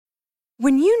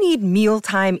When you need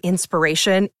mealtime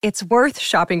inspiration, it's worth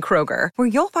shopping Kroger, where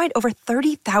you'll find over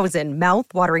 30,000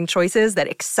 mouth-watering choices that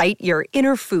excite your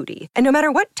inner foodie. And no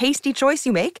matter what tasty choice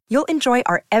you make, you'll enjoy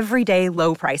our everyday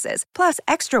low prices, plus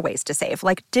extra ways to save,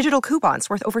 like digital coupons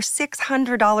worth over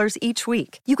 $600 each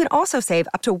week. You can also save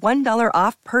up to $1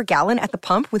 off per gallon at the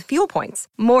pump with fuel points.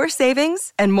 More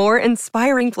savings and more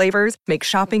inspiring flavors make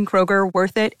shopping Kroger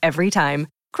worth it every time.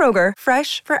 Kroger,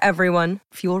 fresh for everyone.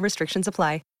 Fuel restrictions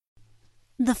apply.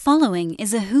 The following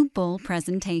is a Hoop Ball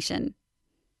presentation.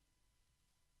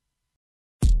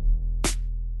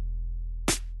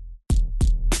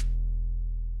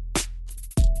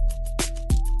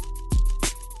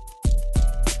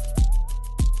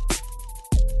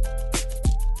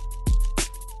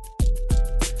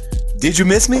 Did you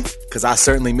miss me? Because I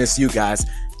certainly miss you guys.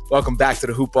 Welcome back to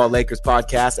the Hoop Ball Lakers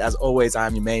podcast. As always,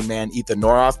 I'm your main man, Ethan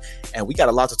Noroff, and we got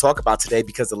a lot to talk about today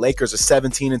because the Lakers are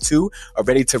 17-2, are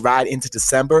ready to ride into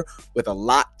December with a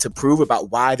lot to prove about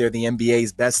why they're the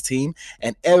NBA's best team.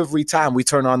 And every time we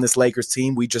turn on this Lakers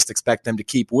team, we just expect them to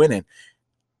keep winning.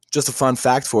 Just a fun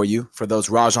fact for you, for those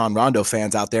Rajon Rondo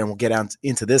fans out there, and we'll get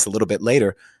into this a little bit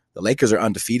later. The Lakers are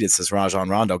undefeated since Rajon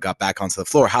Rondo got back onto the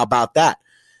floor. How about that?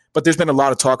 But there's been a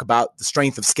lot of talk about the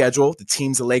strength of schedule, the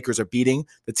teams the Lakers are beating,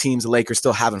 the teams the Lakers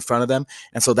still have in front of them.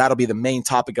 And so that'll be the main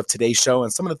topic of today's show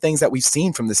and some of the things that we've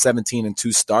seen from the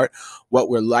 17-2 start, what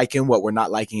we're liking, what we're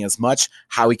not liking as much,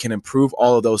 how we can improve,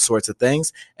 all of those sorts of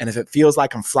things. And if it feels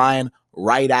like I'm flying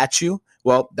right at you,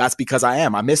 well, that's because I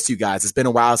am. I missed you guys. It's been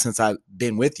a while since I've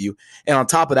been with you. And on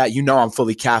top of that, you know I'm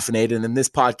fully caffeinated. And this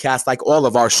podcast, like all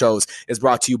of our shows, is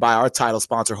brought to you by our title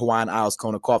sponsor, Hawaiian Isles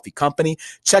Kona Coffee Company.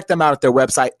 Check them out at their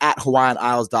website at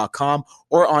hawaiianisles.com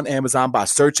or on Amazon by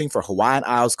searching for Hawaiian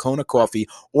Isles Kona Coffee,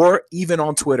 or even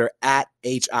on Twitter at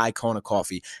HI Kona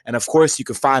Coffee. And of course, you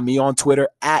can find me on Twitter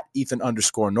at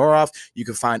Ethan_Noroff. You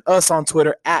can find us on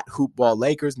Twitter at Hoopball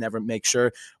Lakers.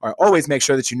 Always make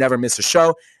sure that you never miss a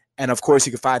show. And of course,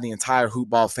 you can find the entire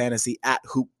Hoopball Fantasy at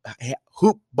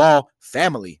Hoopball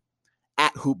Family,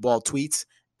 at Hoopball Tweets,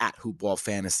 at Hoopball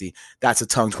Fantasy. That's a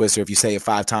tongue twister if you say it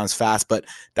 5 times fast, but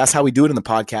that's how we do it in the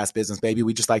podcast business, baby.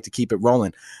 We just like to keep it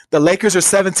rolling. The Lakers are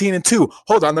 17-2.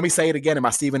 Hold on, let me say it again in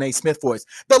my Stephen A. Smith voice.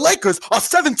 The Lakers are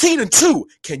 17-2.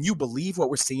 Can you believe what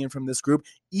we're seeing from this group?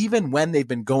 Even when they've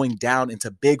been going down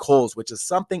into big holes, which is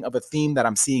something of a theme that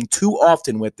I'm seeing too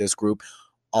often with this group.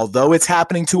 Although it's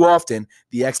happening too often,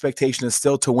 the expectation is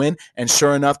still to win. And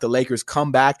sure enough, the Lakers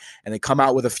come back and they come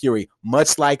out with a fury,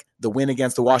 much like the win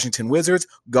against the Washington Wizards,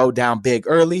 go down big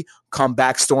early, come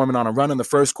back storming on a run in the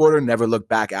first quarter, never look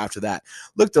back after that.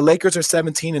 Look, the Lakers are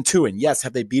 17-2. And yes,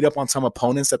 have they beat up on some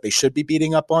opponents that they should be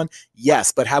beating up on?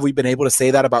 Yes. But have we been able to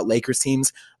say that about Lakers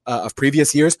teams of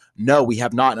previous years? No, we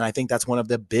have not. And I think that's one of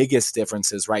the biggest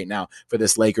differences right now for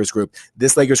this Lakers group.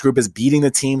 This Lakers group is beating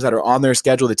the teams that are on their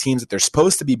schedule, the teams that they're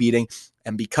supposed to be beating.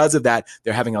 And because of that,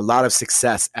 they're having a lot of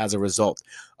success as a result.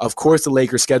 Of course, the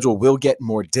Lakers schedule will get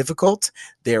more difficult.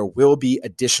 There will be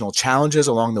additional challenges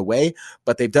along the way,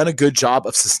 but they've done a good job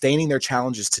of sustaining their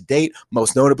challenges to date,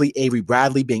 most notably Avery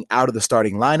Bradley being out of the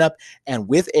starting lineup. And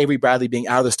with Avery Bradley being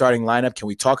out of the starting lineup, can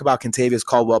we talk about Kentavious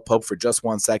Caldwell-Pope for just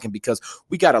 1 second? Because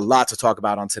we got a lot to talk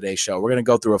about on today's show. We're going to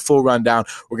go through a full rundown.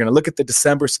 We're going to look at the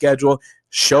December schedule,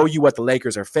 show you what the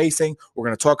Lakers are facing. We're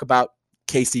going to talk about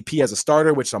KCP as a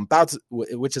starter,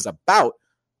 which is about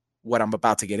what I'm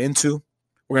about to get into.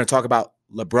 We're going to talk about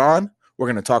LeBron. We're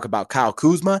going to talk about Kyle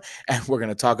Kuzma, and we're going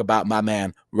to talk about my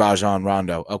man, Rajon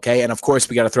Rondo. Okay. And of course,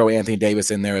 we got to throw Anthony Davis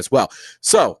in there as well.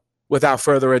 So without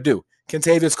further ado,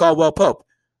 Kentavious Caldwell-Pope.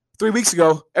 3 weeks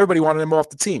ago, everybody wanted him off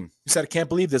the team. You said, I can't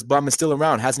believe this bum is still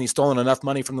around. Hasn't he stolen enough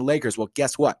money from the Lakers? Well,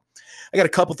 guess what? I got a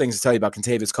couple things to tell you about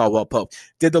Kentavious Caldwell-Pope.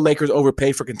 Did the Lakers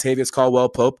overpay for Kentavious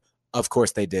Caldwell-Pope? Of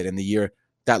course they did in the year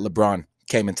that LeBron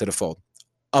came into the fold.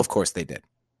 Of course they did.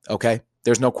 Okay?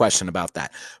 There's no question about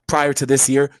that. Prior to this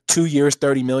year, 2 years,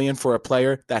 $30 million for a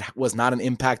player that was not an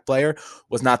impact player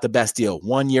was not the best deal.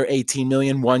 1 year, $18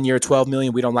 million, 1 year, $12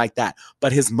 million. We don't like that.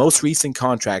 But his most recent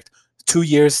contract, 2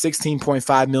 years,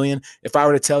 $16.5 million. If I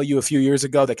were to tell you a few years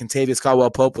ago that Kentavious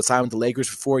Caldwell-Pope was signed with the Lakers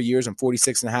for 4 years and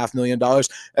 $46.5 million,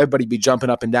 everybody'd be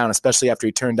jumping up and down, especially after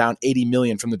he turned down $80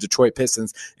 million from the Detroit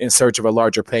Pistons in search of a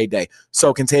larger payday.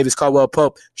 So Kentavious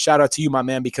Caldwell-Pope, shout out to you, my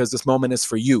man, because this moment is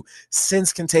for you.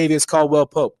 Since Kentavious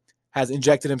Caldwell-Pope has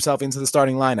injected himself into the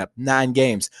starting lineup, 9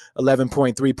 games,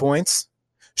 11.3 points,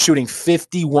 shooting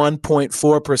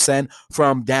 51.4%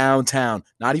 from downtown.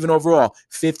 Not even overall,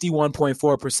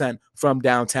 51.4% from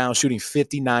downtown, shooting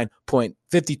 59.5%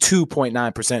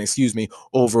 52.9%,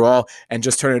 overall, and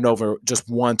just turning over just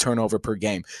one turnover per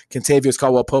game. Kentavious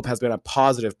Caldwell-Pope has been a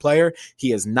positive player.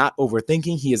 He is not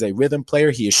overthinking. He is a rhythm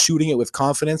player. He is shooting it with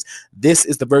confidence. This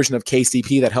is the version of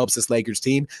KCP that helps this Lakers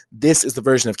team. This is the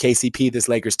version of KCP this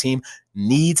Lakers team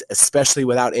needs, especially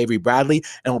without Avery Bradley,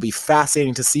 and it will be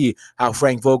fascinating to see how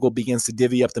Frank Vogel begins to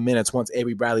divvy up the minutes once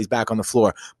Avery Bradley's back on the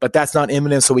floor. But that's not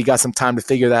imminent, so we got some time to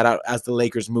figure that out as the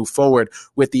Lakers move forward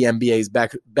with the NBA's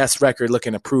best record,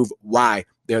 looking to prove why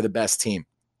they're the best team.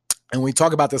 And when we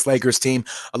talk about this Lakers team,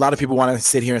 a lot of people want to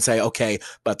sit here and say, okay,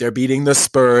 but they're beating the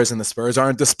Spurs, and the Spurs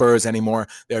aren't the Spurs anymore.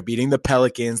 They're beating the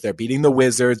Pelicans. They're beating the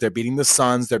Wizards. They're beating the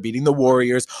Suns. They're beating the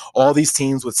Warriors, all these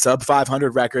teams with sub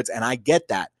 500 records. And I get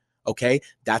that, okay?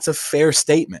 That's a fair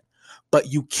statement.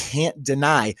 But you can't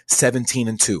deny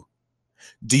 17-2.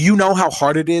 Do you know how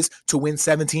hard it is to win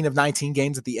 17 of 19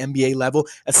 games at the NBA level,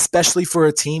 especially for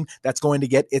a team that's going to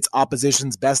get its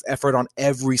opposition's best effort on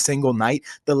every single night?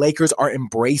 The Lakers are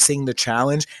embracing the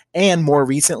challenge, and more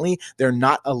recently, they're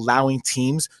not allowing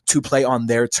teams to play on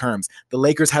their terms. The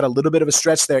Lakers had a little bit of a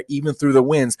stretch there, even through the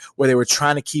wins, where they were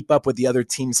trying to keep up with the other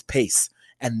team's pace.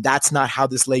 And that's not how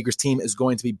this Lakers team is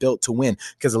going to be built to win,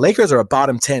 because the Lakers are a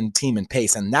bottom 10 team in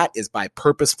pace, and that is by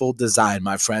purposeful design,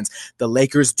 my friends. The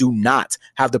Lakers do not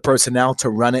have the personnel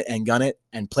to run it and gun it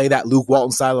and play that Luke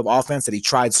Walton style of offense that he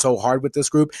tried so hard with this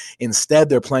group. Instead,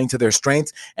 they're playing to their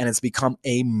strengths, and it's become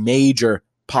a major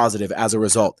positive as a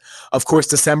result. Of course,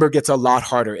 December gets a lot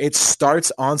harder. It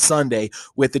starts on Sunday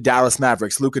with the Dallas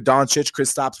Mavericks. Luka Doncic,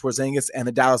 Kristaps Porzingis, and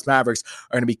the Dallas Mavericks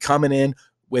are going to be coming in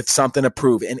with something to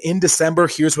prove. And in December,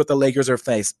 here's what the Lakers are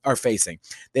facing.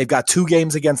 They've got 2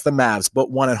 games against the Mavs, but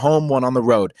one at home, one on the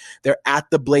road. They're at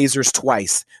the Blazers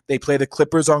twice. They play the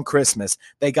Clippers on Christmas.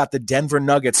 They got the Denver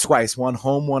Nuggets twice, one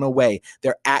home, one away.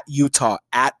 They're at Utah,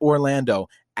 at Orlando,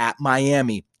 at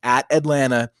Miami, at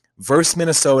Atlanta, versus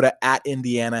Minnesota, at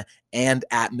Indiana, and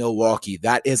at Milwaukee.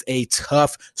 That is a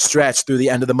tough stretch through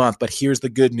the end of the month, but here's the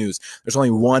good news. There's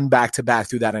only one back-to-back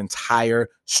through that entire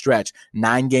stretch.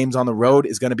 9 games on the road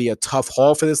is going to be a tough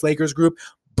haul for this Lakers group,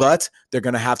 but they're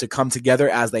going to have to come together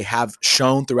as they have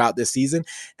shown throughout this season.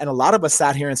 And a lot of us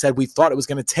sat here and said we thought it was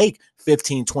going to take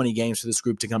 15, 20 games for this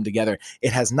group to come together.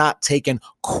 It has not taken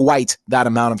quite that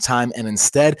amount of time, and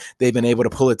instead they've been able to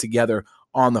pull it together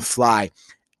on the fly.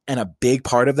 And a big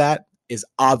part of that is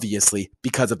obviously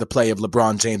because of the play of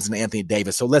LeBron James and Anthony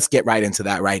Davis. So let's get right into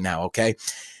that right now, okay?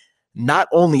 Not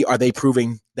only are they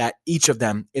proving that each of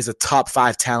them is a top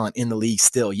 5 talent in the league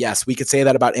still. Yes, we could say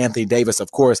that about Anthony Davis,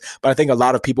 of course, but I think a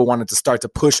lot of people wanted to start to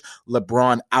push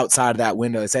LeBron outside of that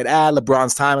window. They said,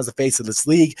 LeBron's time as the face of this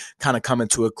league kind of coming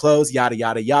to a close, yada,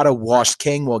 yada, yada, washed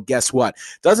king. Well, guess what?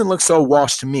 Doesn't look so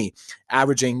washed to me.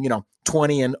 Averaging,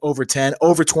 20 and over 10,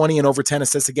 over 20 and over 10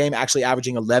 assists a game, actually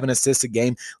averaging 11 assists a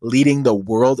game, leading the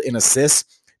world in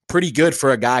assists. Pretty good for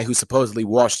a guy who's supposedly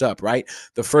washed up, right?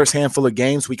 The first handful of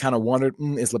games, we kind of wondered,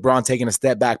 is LeBron taking a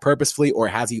step back purposefully, or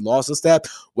has he lost a step?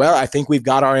 Well, I think we've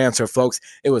got our answer, folks.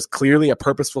 It was clearly a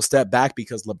purposeful step back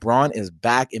because LeBron is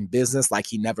back in business like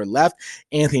he never left.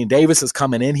 Anthony Davis is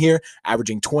coming in here,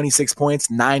 averaging 26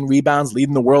 points, 9 rebounds,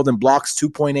 leading the world in blocks,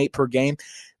 2.8 per game.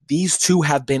 These two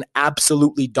have been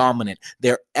absolutely dominant.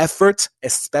 Their effort,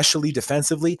 especially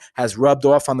defensively, has rubbed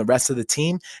off on the rest of the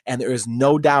team, and there is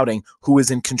no doubting who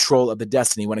is in control of the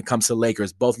destiny when it comes to the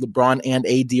Lakers. Both LeBron and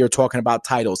AD are talking about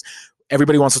titles.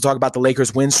 Everybody wants to talk about the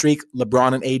Lakers win streak.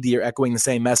 LeBron and AD are echoing the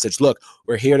same message. Look,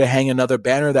 we're here to hang another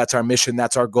banner. That's our mission.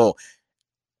 That's our goal.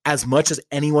 As much as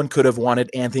anyone could have wanted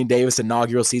Anthony Davis'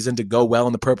 inaugural season to go well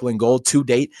in the purple and gold, to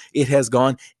date, it has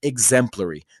gone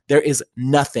exemplary. There is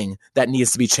nothing that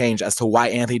needs to be changed as to why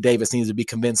Anthony Davis needs to be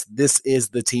convinced this is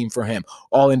the team for him.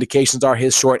 All indications are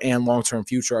his short and long-term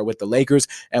future are with the Lakers,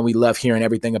 and we love hearing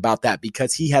everything about that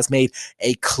because he has made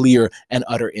a clear and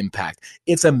utter impact.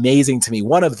 It's amazing to me.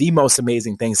 One of the most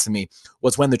amazing things to me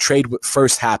was when the trade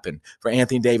first happened for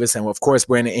Anthony Davis and, of course,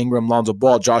 Brandon Ingram, Lonzo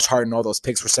Ball, Josh Hart, and all those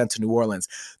picks were sent to New Orleans.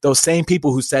 Those same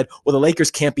people who said, well, the Lakers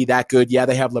can't be that good. Yeah,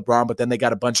 they have LeBron, but then they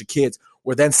got a bunch of kids.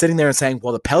 We're then sitting there and saying,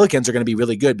 well, the Pelicans are going to be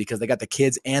really good because they got the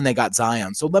kids and they got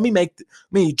Zion. So let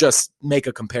me just make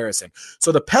a comparison.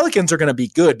 So the Pelicans are going to be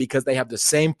good because they have the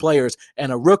same players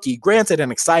and a rookie, granted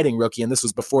an exciting rookie, and this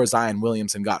was before Zion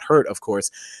Williamson got hurt, of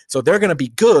course. So they're going to be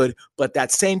good, but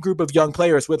that same group of young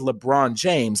players with LeBron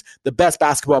James, the best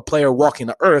basketball player walking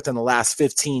the earth in the last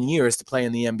 15 years to play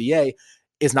in the NBA,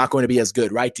 is not going to be as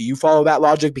good, right? Do you follow that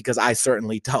logic? Because I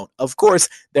certainly don't. Of course,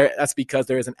 that's because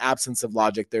there is an absence of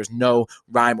logic. There's no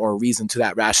rhyme or reason to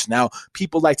that rationale.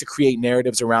 People like to create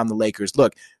narratives around the Lakers.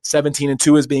 Look,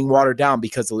 17-2 is being watered down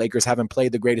because the Lakers haven't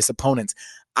played the greatest opponents.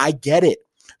 I get it.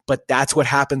 But that's what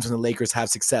happens when the Lakers have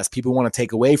success. People want to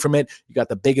take away from it. You got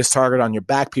the biggest target on your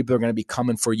back. People are going to be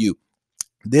coming for you.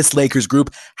 This Lakers group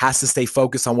has to stay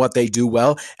focused on what they do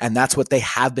well, and that's what they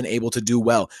have been able to do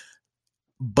well.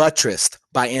 Buttressed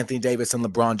by Anthony Davis and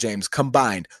LeBron James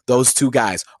combined, those two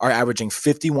guys are averaging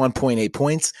 51.8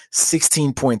 points,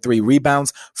 16.3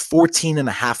 rebounds,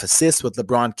 14.5 assists, with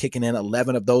LeBron kicking in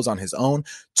 11 of those on his own,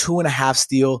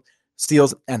 2.5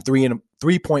 steals, and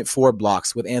 3.4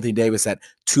 blocks, with Anthony Davis at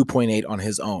 2.8 on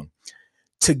his own.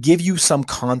 To give you some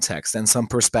context and some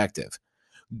perspective,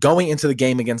 going into the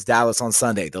game against Dallas on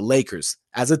Sunday, the Lakers,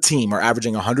 as a team, are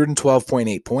averaging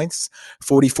 112.8 points,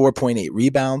 44.8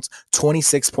 rebounds,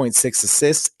 26.6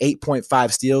 assists,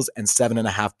 8.5 steals, and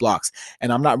 7.5 blocks.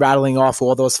 And I'm not rattling off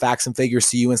all those facts and figures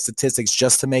to you and statistics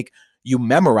just to make you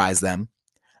memorize them.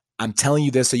 I'm telling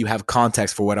you this so you have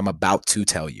context for what I'm about to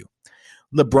tell you.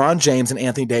 LeBron James and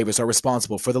Anthony Davis are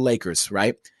responsible for the Lakers,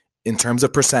 right? In terms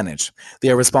of percentage,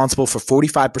 they are responsible for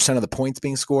 45% of the points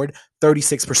being scored,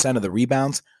 36% of the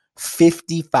rebounds,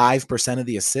 55% of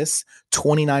the assists,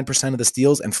 29% of the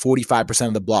steals, and 45%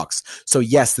 of the blocks. So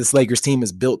yes, this Lakers team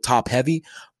is built top heavy,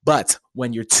 but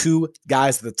when your two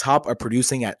guys at the top are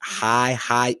producing at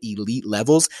high elite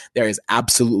levels, there is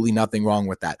absolutely nothing wrong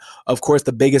with that. Of course,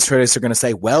 the biggest critics are going to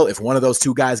say, well, if one of those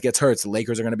two guys gets hurt, the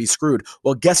Lakers are going to be screwed.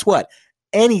 Well, guess what?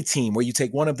 Any team where you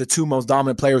take one of the two most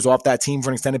dominant players off that team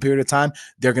for an extended period of time,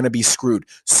 they're going to be screwed.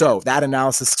 So that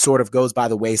analysis sort of goes by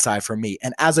the wayside for me.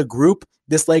 And as a group,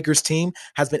 this Lakers team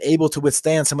has been able to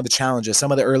withstand some of the challenges,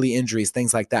 some of the early injuries,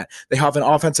 things like that. They have an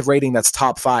offensive rating that's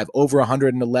top 5, over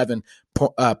 111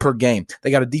 per game.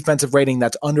 They got a defensive rating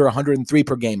that's under 103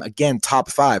 per game. Again, top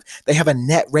 5. They have a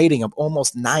net rating of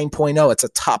almost 9.0. It's a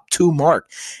top 2 mark.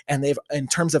 And they've, in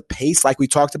terms of pace, like we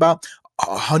talked about,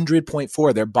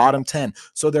 100.4, they're bottom 10.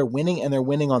 So they're winning, and they're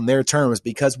winning on their terms,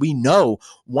 because we know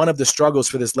one of the struggles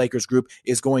for this Lakers group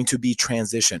is going to be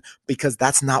transition, because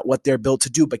that's not what they're built to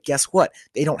do. But guess what?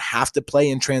 They don't have to play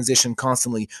in transition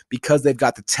constantly, because they've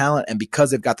got the talent and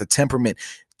because they've got the temperament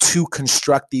to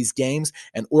construct these games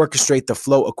and orchestrate the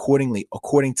flow accordingly,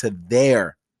 according to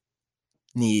their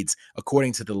needs,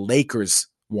 according to the Lakers'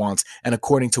 wants, and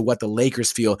according to what the Lakers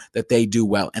feel that they do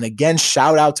well. And again,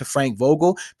 shout out to Frank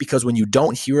Vogel, because when you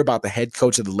don't hear about the head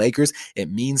coach of the Lakers, it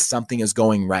means something is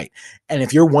going right. And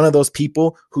if you're one of those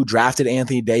people who drafted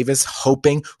Anthony Davis,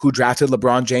 who drafted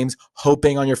LeBron James,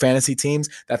 hoping on your fantasy teams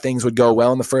that things would go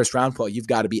well in the first round, well, you've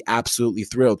got to be absolutely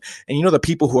thrilled. And you know, the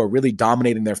people who are really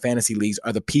dominating their fantasy leagues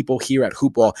are the people here at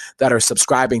Hoopball that are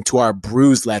subscribing to our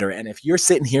Bruise Letter. And if you're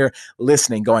sitting here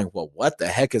listening going, well, what the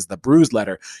heck is the Bruise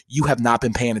Letter? You have not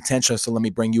been paying attention, so let me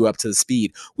bring you up to the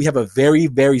speed. We have a very,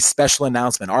 very special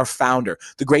announcement. Our founder,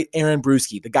 the great Aaron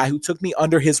Brewski, the guy who took me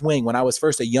under his wing when I was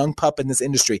first a young pup in this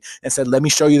industry and said, let me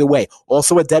show you the way.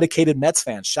 Also a dedicated Mets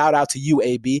fan. Shout out to you,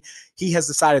 AB. He has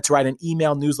decided to write an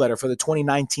email newsletter for the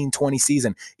 2019-20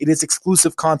 season. It is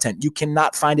exclusive content. You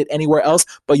cannot find it anywhere else,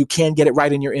 but you can get it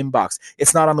right in your inbox.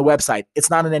 It's not on the website. It's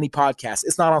not in any podcast.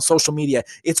 It's not on social media.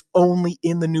 It's only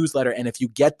in the newsletter. And if you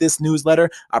get this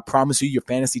newsletter, I promise you your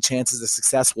fantasy chances of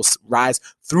success will rise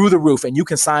through the roof. And you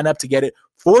can sign up to get it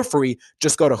for free.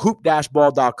 Just go to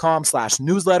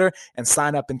hoop-ball.com/newsletter and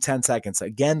sign up in 10 seconds.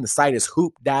 Again, the site is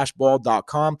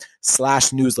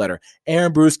hoop-ball.com/newsletter.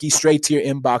 Aaron Brewski, straight to your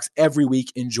inbox every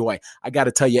week. Enjoy. I got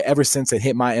to tell you, ever since it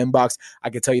hit my inbox,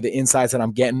 I can tell you the insights that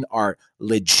I'm getting are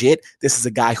legit. This is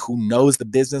a guy who knows the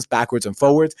business backwards and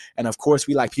forwards. And of course,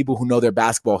 we like people who know their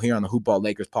basketball here on the Hoopball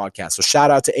Lakers podcast. So shout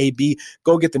out to AB.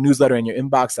 Go get the newsletter in your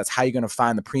inbox. That's how you're going to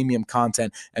find the premium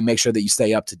content and make sure that you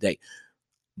stay up to date.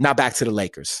 Now back to the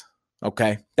Lakers,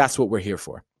 okay? That's what we're here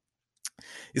for.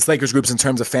 This Lakers groups, in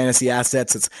terms of fantasy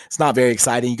assets, it's not very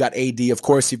exciting. You got AD, of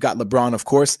course. You've got LeBron, of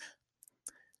course.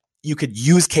 You could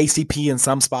use KCP in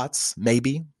some spots,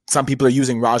 maybe. Some people are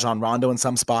using Rajon Rondo in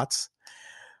some spots.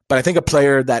 But I think a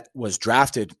player that was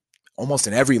drafted almost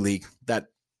in every league that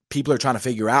people are trying to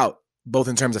figure out, both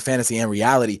in terms of fantasy and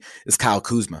reality, is Kyle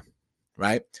Kuzma,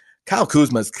 right? Kyle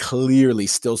Kuzma is clearly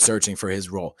still searching for his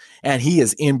role, and he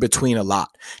is in between a lot.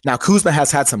 Now, Kuzma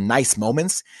has had some nice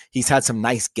moments. He's had some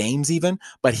nice games even,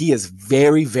 but he is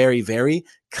very, very, very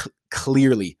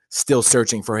clearly still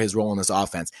searching for his role in this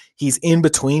offense. He's in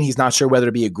between. He's not sure whether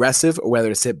to be aggressive or whether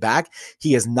to sit back.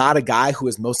 He is not a guy who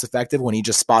is most effective when he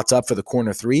just spots up for the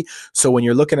corner three. So when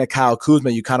you're looking at Kyle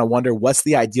Kuzma, you kind of wonder what's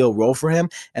the ideal role for him.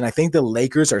 And I think the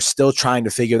Lakers are still trying to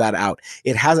figure that out.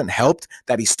 It hasn't helped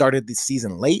that he started the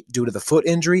season late due to the foot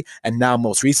injury, and now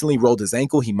most recently rolled his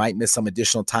ankle. He might miss some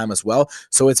additional time as well.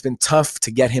 So it's been tough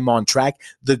to get him on track.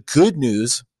 The good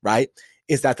news, right,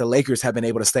 is that the Lakers have been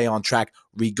able to stay on track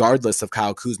regardless of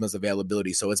Kyle Kuzma's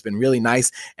availability. So it's been really nice.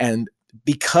 And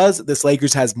because this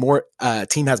Lakers has more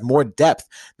team has more depth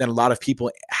than a lot of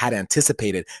people had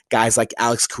anticipated. Guys like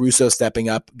Alex Caruso stepping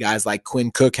up, guys like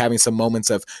Quinn Cook having some moments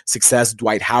of success.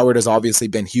 Dwight Howard has obviously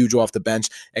been huge off the bench,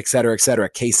 et cetera, et cetera.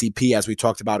 KCP, as we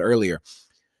talked about earlier.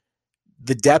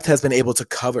 The depth has been able to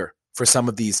cover for some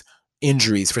of these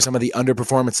injuries, for some of the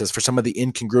underperformances, for some of the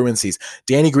incongruencies.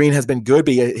 Danny Green has been good,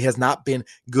 but he has not been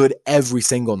good every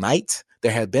single night.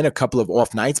 There have been a couple of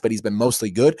off nights, but he's been mostly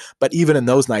good. But even in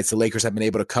those nights, the Lakers have been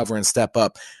able to cover and step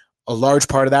up. A large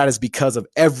part of that is because of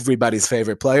everybody's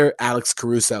favorite player, Alex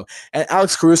Caruso. And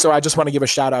Alex Caruso, I just want to give a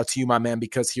shout out to you, my man,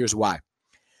 because here's why.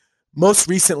 Most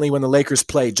recently, when the Lakers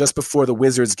played just before the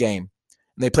Wizards game,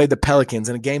 and they played the Pelicans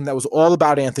in a game that was all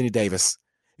about Anthony Davis.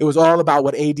 It was all about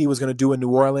what AD was going to do in New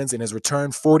Orleans. In his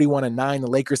return, 41-9, the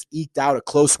Lakers eked out a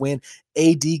close win.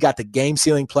 AD got the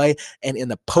game-sealing play, and in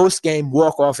the post-game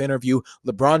walk-off interview,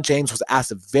 LeBron James was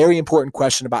asked a very important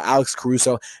question about Alex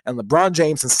Caruso, and LeBron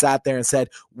James sat there and said,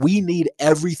 "We need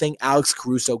everything Alex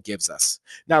Caruso gives us."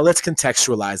 Now, let's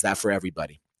contextualize that for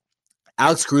everybody.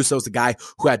 Alex Caruso is the guy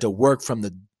who had to work from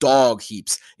the dog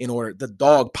heaps the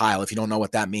dog pile, if you don't know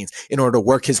what that means, in order to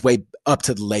work his way up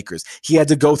to the Lakers. He had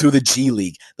to go through the G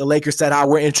League. The Lakers said,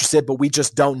 we're interested, but we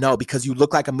just don't know because you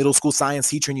look like a middle school science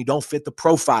teacher and you don't fit the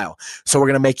profile. So we're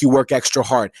going to make you work extra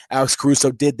hard. Alex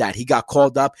Caruso did that. He got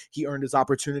called up. He earned his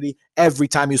opportunity. Every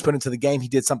time he was put into the game, he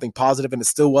did something positive, and it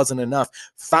still wasn't enough.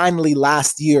 Finally,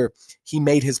 last year, he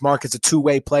made his mark as a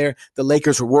two-way player. The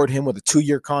Lakers reward him with a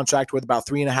 2-year contract worth about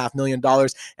 $3.5 million.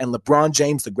 And LeBron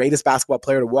James, the greatest basketball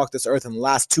player to walk this earth in the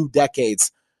last 2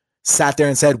 decades, sat there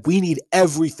and said, we need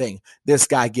everything this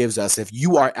guy gives us. If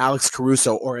you are Alex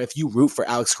Caruso, or if you root for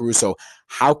Alex Caruso,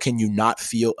 how can you not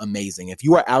feel amazing? If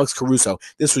you are Alex Caruso,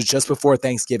 this was just before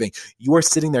Thanksgiving, you are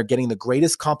sitting there getting the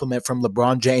greatest compliment from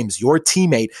LeBron James, your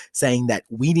teammate, saying that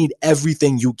we need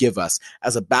everything you give us.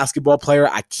 As a basketball player,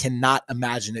 I cannot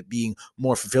imagine it being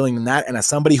more fulfilling than that. And as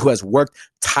somebody who has worked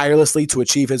tirelessly to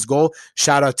achieve his goal,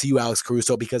 shout out to you, Alex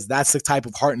Caruso, because that's the type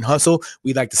of heart and hustle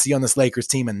we'd like to see on this Lakers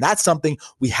team. And that's something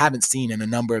we haven't seen in a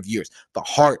number of years. The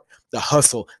heart, the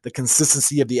hustle, the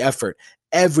consistency of the effort,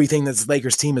 everything that this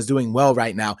Lakers team is doing well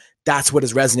right now, that's what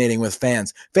is resonating with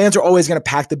fans. Fans are always going to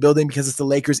pack the building because it's the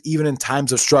Lakers, even in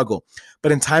times of struggle.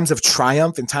 But in times of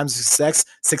triumph, in times of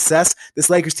success, this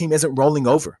Lakers team isn't rolling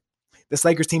over. This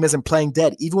Lakers team isn't playing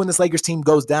dead. Even when this Lakers team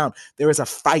goes down, there is a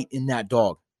fight in that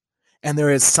dog. And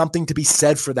there is something to be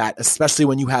said for that, especially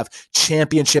when you have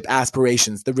championship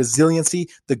aspirations. The resiliency,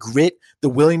 the grit, the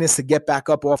willingness to get back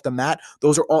up off the mat,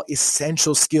 those are all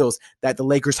essential skills that the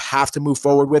Lakers have to move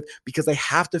forward with because they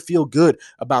have to feel good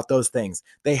about those things.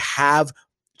 They have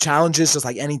challenges just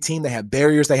like any team. They have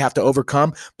barriers they have to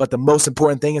overcome, but the most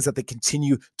important thing is that they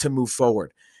continue to move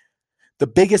forward. The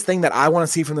biggest thing that I want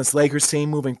to see from this Lakers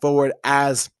team moving forward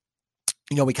as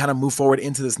we kind of move forward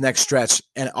into this next stretch,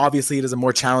 and obviously it is a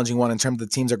more challenging one in terms of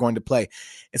the teams are going to play,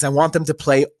 is I want them to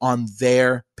play on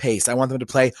their pace. I want them to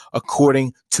play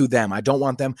according to them. I don't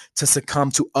want them to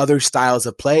succumb to other styles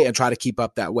of play and try to keep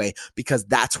up that way because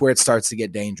that's where it starts to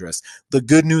get dangerous. The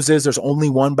good news is there's only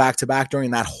one back-to-back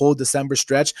during that whole December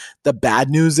stretch. The bad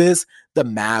news is the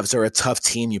Mavs are a tough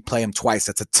team. You play them twice.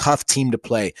 That's a tough team to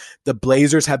play. The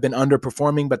Blazers have been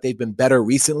underperforming, but they've been better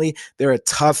recently. They're a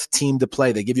tough team to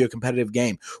play. They give you a competitive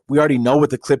game. We already know what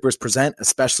the Clippers present,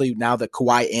 especially now that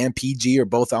Kawhi and PG are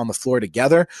both on the floor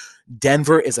together.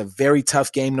 Denver is a very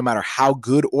tough game no matter how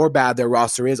good or bad their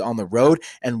roster is on the road,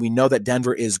 and we know that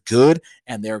Denver is good,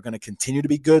 and they're going to continue to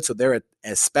be good, so they're an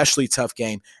especially tough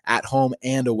game at home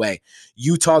and away.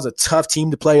 Utah's a tough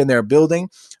team to play in their building.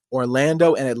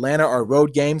 Orlando and Atlanta are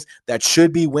road games that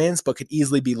should be wins but could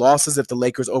easily be losses if the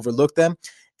Lakers overlook them.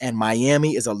 And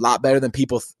Miami is a lot better than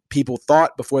people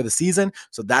thought before the season,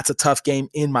 so that's a tough game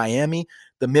in Miami.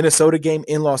 The Minnesota game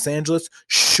in Los Angeles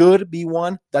should be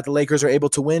one that the Lakers are able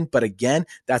to win, but again,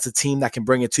 that's a team that can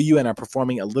bring it to you and are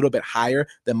performing a little bit higher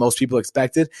than most people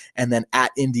expected. And then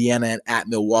at Indiana and at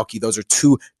Milwaukee, those are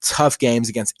 2 tough games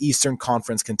against Eastern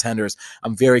Conference contenders.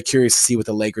 I'm very curious to see what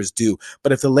the Lakers do.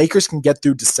 But if the Lakers can get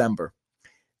through December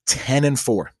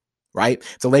 10-4, right?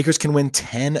 If the Lakers can win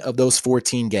 10 of those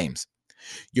 14 games,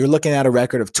 you're looking at a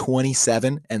record of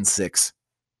 27-6,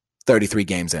 33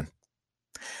 games in.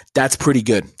 That's pretty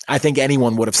good. I think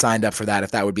anyone would have signed up for that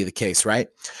if that would be the case, right?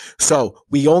 So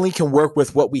we only can work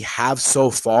with what we have so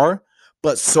far,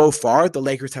 but so far the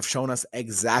Lakers have shown us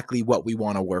exactly what we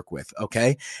want to work with,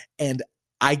 okay? And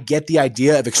I get the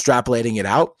idea of extrapolating it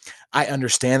out. I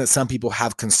understand that some people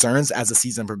have concerns as the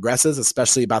season progresses,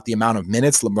 especially about the amount of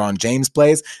minutes LeBron James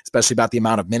plays, especially about the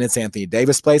amount of minutes Anthony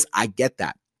Davis plays. I get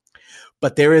that.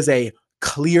 But there is a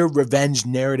clear revenge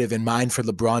narrative in mind for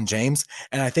LeBron James.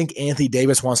 And I think Anthony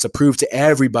Davis wants to prove to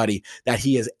everybody that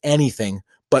he is anything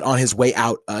but on his way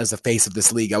out as the face of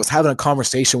this league. I was having a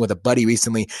conversation with a buddy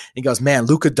recently. He goes, man,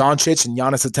 Luka Doncic and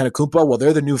Giannis Antetokounmpo, well,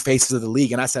 they're the new faces of the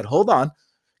league. And I said, hold on,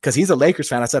 because he's a Lakers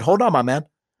fan. I said, hold on, my man.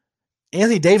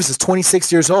 Anthony Davis is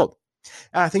 26 years old.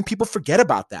 And I think people forget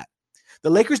about that. The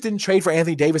Lakers didn't trade for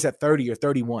Anthony Davis at 30 or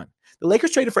 31. The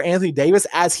Lakers traded for Anthony Davis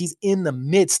as he's in the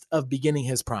midst of beginning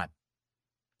his prime,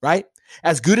 right?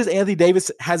 As good as Anthony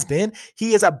Davis has been,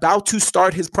 he is about to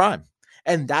start his prime.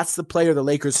 And that's the player the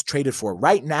Lakers traded for.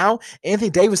 Right now,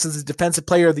 Anthony Davis is the defensive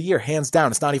player of the year, hands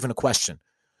down. It's not even a question.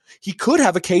 He could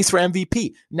have a case for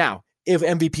MVP. Now, if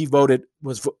MVP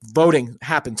voting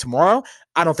happened tomorrow,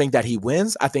 I don't think that he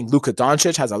wins. I think Luka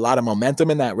Doncic has a lot of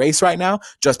momentum in that race right now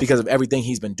just because of everything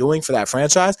he's been doing for that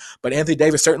franchise. But Anthony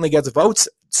Davis certainly gets votes.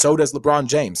 So does LeBron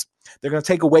James. They're going to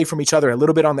take away from each other a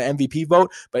little bit on the MVP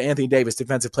vote, but Anthony Davis,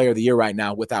 defensive player of the year right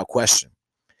now, without question.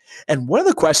 And one of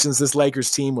the questions this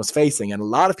Lakers team was facing, and a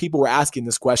lot of people were asking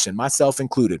this question, myself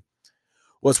included,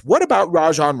 was what about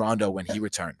Rajon Rondo when he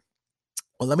returned?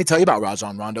 Well, let me tell you about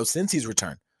Rajon Rondo since he's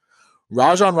returned.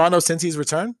 Rajon Rondo, since he's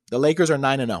returned, the Lakers are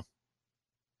 9-0.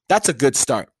 That's a good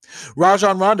start.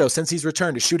 Rajon Rondo, since he's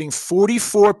returned, is shooting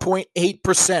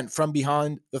 44.8% from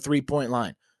behind the three-point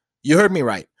line. You heard me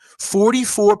right.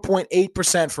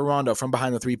 44.8% for Rondo from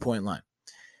behind the three-point line.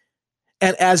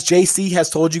 And as JC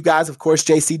has told you guys, of course,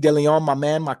 JC DeLeon, my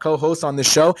man, my co-host on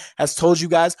this show, has told you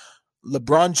guys,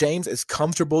 LeBron James is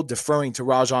comfortable deferring to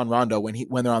Rajon Rondo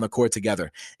when they're on the court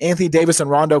together. Anthony Davis and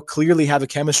Rondo clearly have a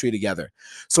chemistry together.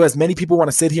 So as many people want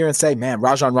to sit here and say, man,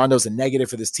 Rajon Rondo's a negative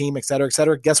for this team, et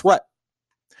cetera, guess what?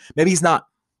 Maybe he's not.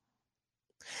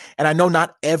 And I know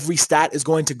not every stat is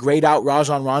going to grade out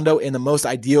Rajon Rondo in the most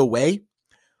ideal way,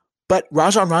 but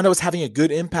Rajon Rondo is having a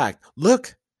good impact.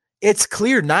 Look, it's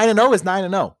clear 9-0 is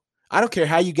 9-0. I don't care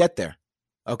how you get there,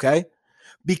 okay?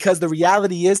 Because the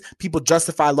reality is people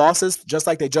justify losses just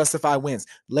like they justify wins.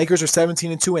 Lakers are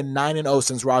 17-2 and 9-0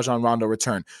 since Rajon Rondo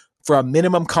returned. For a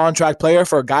minimum contract player,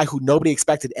 for a guy who nobody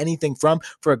expected anything from,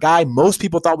 for a guy most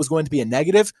people thought was going to be a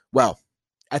negative, well,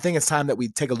 I think it's time that we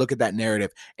take a look at that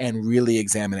narrative and really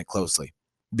examine it closely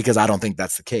because I don't think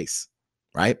that's the case,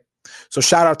 right? So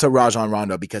shout out to Rajon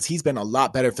Rondo because he's been a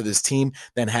lot better for this team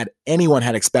than anyone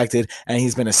had expected, and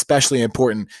he's been especially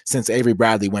important since Avery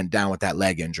Bradley went down with that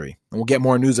leg injury. And we'll get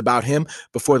more news about him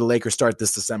before the Lakers start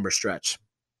this December stretch.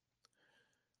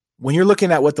 When you're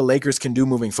looking at what the Lakers can do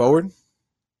moving forward,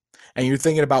 and you're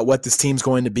thinking about what this team's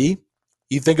going to be,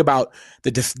 you think about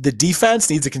the defense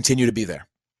needs to continue to be there,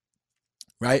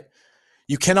 right?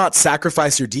 You cannot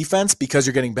sacrifice your defense because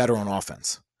you're getting better on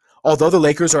offense. Although the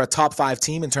Lakers are a top 5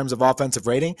 team in terms of offensive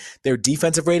rating, their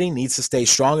defensive rating needs to stay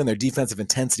strong and their defensive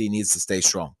intensity needs to stay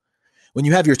strong. When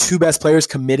you have your two best players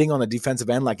committing on the defensive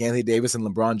end like Anthony Davis and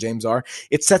LeBron James are,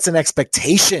 it sets an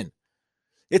expectation.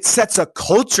 It sets a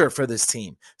culture for this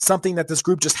team, something that this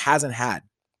group just hasn't had.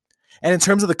 And in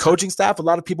terms of the coaching staff, a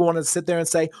lot of people wanted to sit there and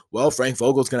say, well, Frank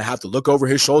Vogel's going to have to look over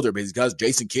his shoulder because he's got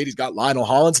Jason Kidd, he's got Lionel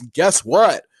Hollins, and guess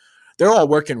what? They're all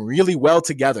working really well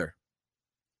together.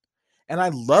 And I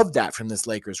love that from this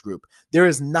Lakers group. There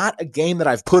is not a game that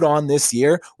I've put on this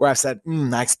year where I've said,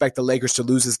 I expect the Lakers to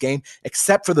lose this game,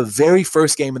 except for the very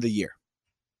first game of the year.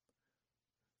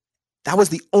 That was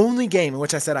the only game in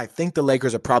which I said, I think the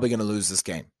Lakers are probably going to lose this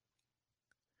game.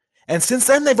 And since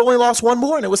then, they've only lost one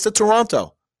more, and it was to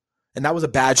Toronto. And that was a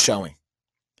bad showing.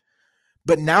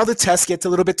 But now the test gets a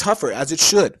little bit tougher, as it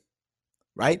should,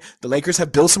 right? The Lakers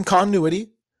have built some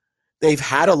continuity. They've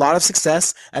had a lot of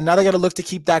success, and now they got to look to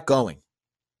keep that going.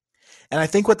 And I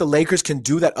think what the Lakers can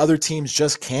do that other teams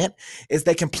just can't is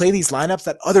they can play these lineups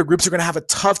that other groups are going to have a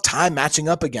tough time matching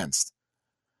up against.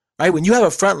 Right? When you have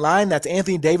a front line that's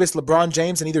Anthony Davis, LeBron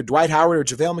James, and either Dwight Howard or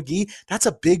JaVale McGee, that's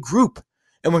a big group.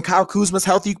 And when Kyle Kuzma's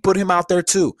healthy, you can put him out there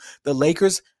too. The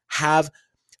Lakers have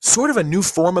sort of a new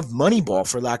form of money ball,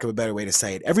 for lack of a better way to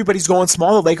say it. Everybody's going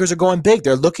small. The Lakers are going big.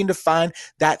 They're looking to find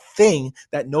that thing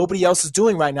that nobody else is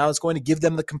doing right now that's going to give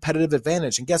them the competitive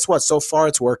advantage. And guess what? So far,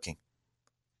 it's working.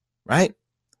 Right?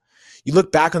 You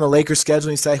look back on the Lakers schedule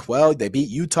and you say, well, they beat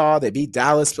Utah, they beat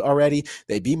Dallas already,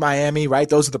 they beat Miami, right?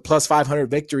 Those are the plus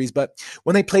 500 victories. But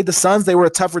when they played the Suns, they were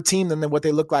a tougher team than what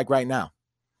they look like right now.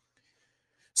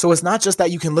 So it's not just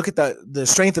that you can look at the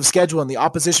strength of schedule and the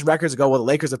opposition records and go, well, the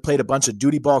Lakers have played a bunch of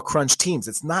duty ball crunch teams.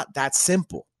 It's not that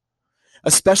simple,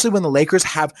 especially when the Lakers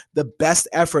have the best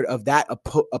effort of that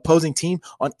opposing team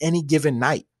on any given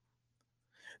night.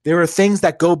 There are things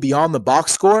that go beyond the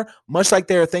box score, much like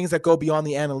there are things that go beyond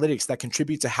the analytics that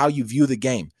contribute to how you view the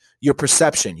game. your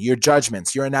perception, your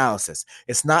judgments, your analysis.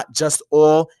 It's not just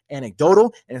all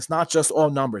anecdotal, and it's not just all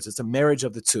numbers. It's a marriage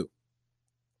of the two.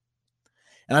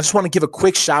 And I just want to give a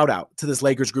quick shout out to this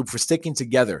Lakers group for sticking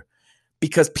together,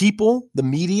 because people, the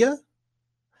media,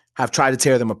 have tried to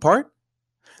tear them apart.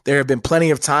 There have been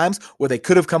plenty of times where they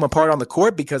could have come apart on the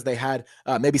court because they had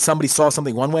maybe somebody saw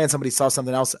something one way and somebody saw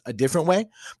something else a different way.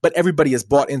 But everybody has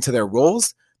bought into their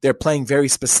roles. They're playing very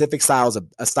specific styles of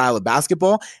a style of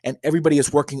basketball, and everybody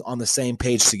is working on the same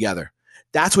page together.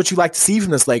 That's what you like to see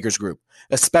from this Lakers group,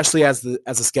 especially as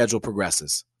the schedule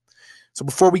progresses. So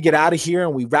before we get out of here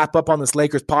and we wrap up on this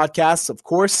Lakers podcast, of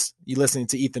course, you're listening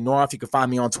to Ethan Noroff. You can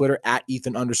find me on Twitter at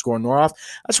Ethan_Noroff.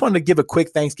 I just wanted to give a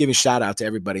quick Thanksgiving shout out to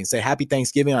everybody and say happy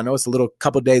Thanksgiving. I know it's a little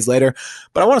couple days later,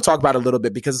 but I want to talk about it a little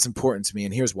bit because it's important to me,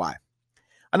 and here's why.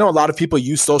 I know a lot of people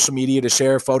use social media to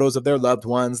share photos of their loved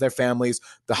ones, their families,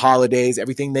 the holidays,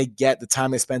 everything they get, the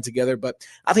time they spend together. But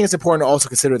I think it's important to also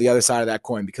consider the other side of that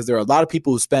coin, because there are a lot of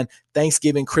people who spend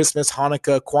Thanksgiving, Christmas,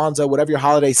 Hanukkah, Kwanzaa, whatever your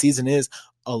holiday season is,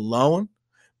 alone.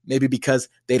 Maybe because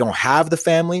they don't have the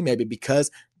family, maybe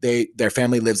because their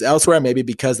family lives elsewhere, maybe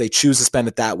because they choose to spend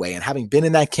it that way. And having been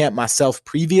in that camp myself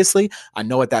previously, I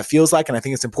know what that feels like, and I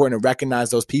think it's important to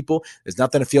recognize those people. There's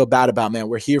nothing to feel bad about, man.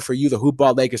 We're here for you, the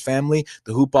Hoopball Lakers family,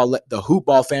 the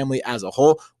Hoopball family as a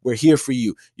whole. We're here for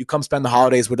you. You come spend the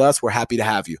holidays with us. We're happy to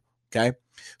have you, okay?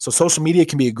 So social media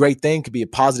can be a great thing, could be a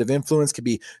positive influence, could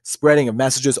be spreading of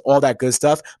messages, all that good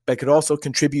stuff, but it could also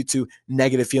contribute to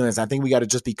negative feelings. I think we got to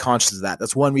just be conscious of that.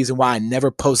 That's one reason why I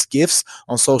never post gifts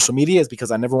on social media, is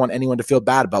because I never want anyone to feel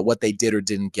bad about what they did or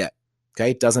didn't get.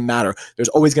 Okay, it doesn't matter. There's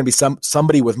always going to be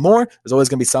somebody with more. There's always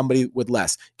going to be somebody with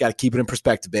less. Got to keep it in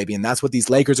perspective, baby. And that's what these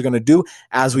Lakers are going to do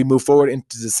as we move forward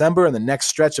into December, and the next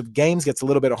stretch of games gets a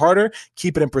little bit harder.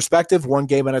 Keep it in perspective, one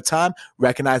game at a time.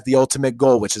 Recognize the ultimate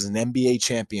goal, which is an NBA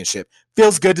championship.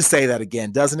 Feels good to say that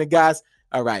again, doesn't it, guys?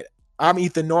 All right. I'm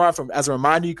Ethan Noroff. As a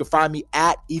reminder, you can find me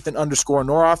at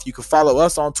Ethan_Noroff. You can follow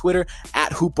us on Twitter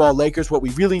at Hoopball Lakers. What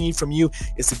we really need from you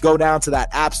is to go down to that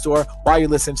app store while you're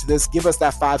listening to this. Give us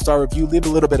that 5-star review. Leave a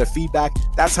little bit of feedback.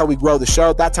 That's how we grow the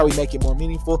show. That's how we make it more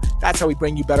meaningful. That's how we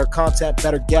bring you better content,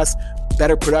 better guests,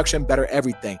 better production, better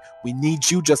everything. We need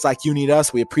you just like you need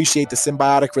us. We appreciate the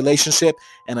symbiotic relationship.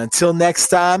 And until next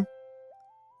time,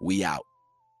 we out.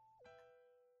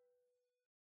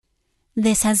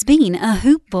 This has been a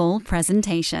Hoop Ball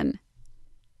presentation.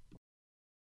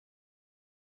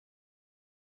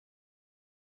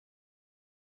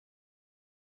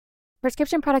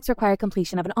 Prescription products require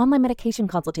completion of an online medication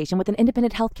consultation with an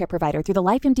independent healthcare provider through the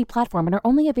LifeMD platform and are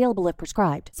only available if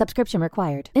prescribed. Subscription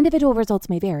required. Individual results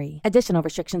may vary. Additional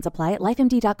restrictions apply at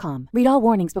lifemd.com. Read all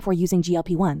warnings before using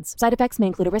GLP-1s. Side effects may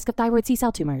include a risk of thyroid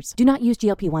C-cell tumors. Do not use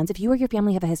GLP-1s if you or your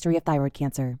family have a history of thyroid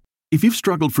cancer. If you've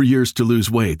struggled for years to lose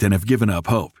weight and have given up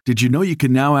hope, did you know you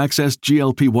can now access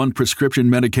GLP-1 prescription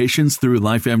medications through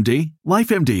LifeMD?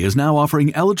 LifeMD is now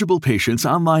offering eligible patients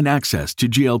online access to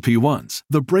GLP-1s,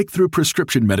 the breakthrough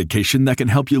prescription medication that can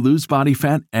help you lose body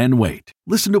fat and weight.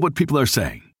 Listen to what people are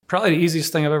saying. Probably the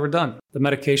easiest thing I've ever done. The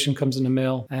medication comes in the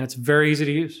mail, and it's very easy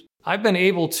to use. I've been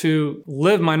able to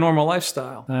live my normal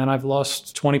lifestyle, and I've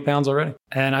lost 20 pounds already,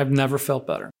 and I've never felt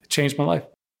better. It changed my life.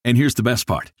 And here's the best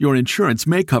part. Your insurance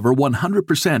may cover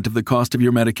 100% of the cost of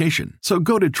your medication. So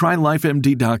go to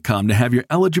TryLifeMD.com to have your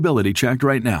eligibility checked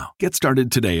right now. Get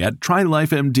started today at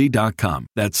TryLifeMD.com.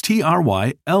 That's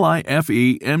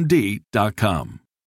TryLifeMD.com.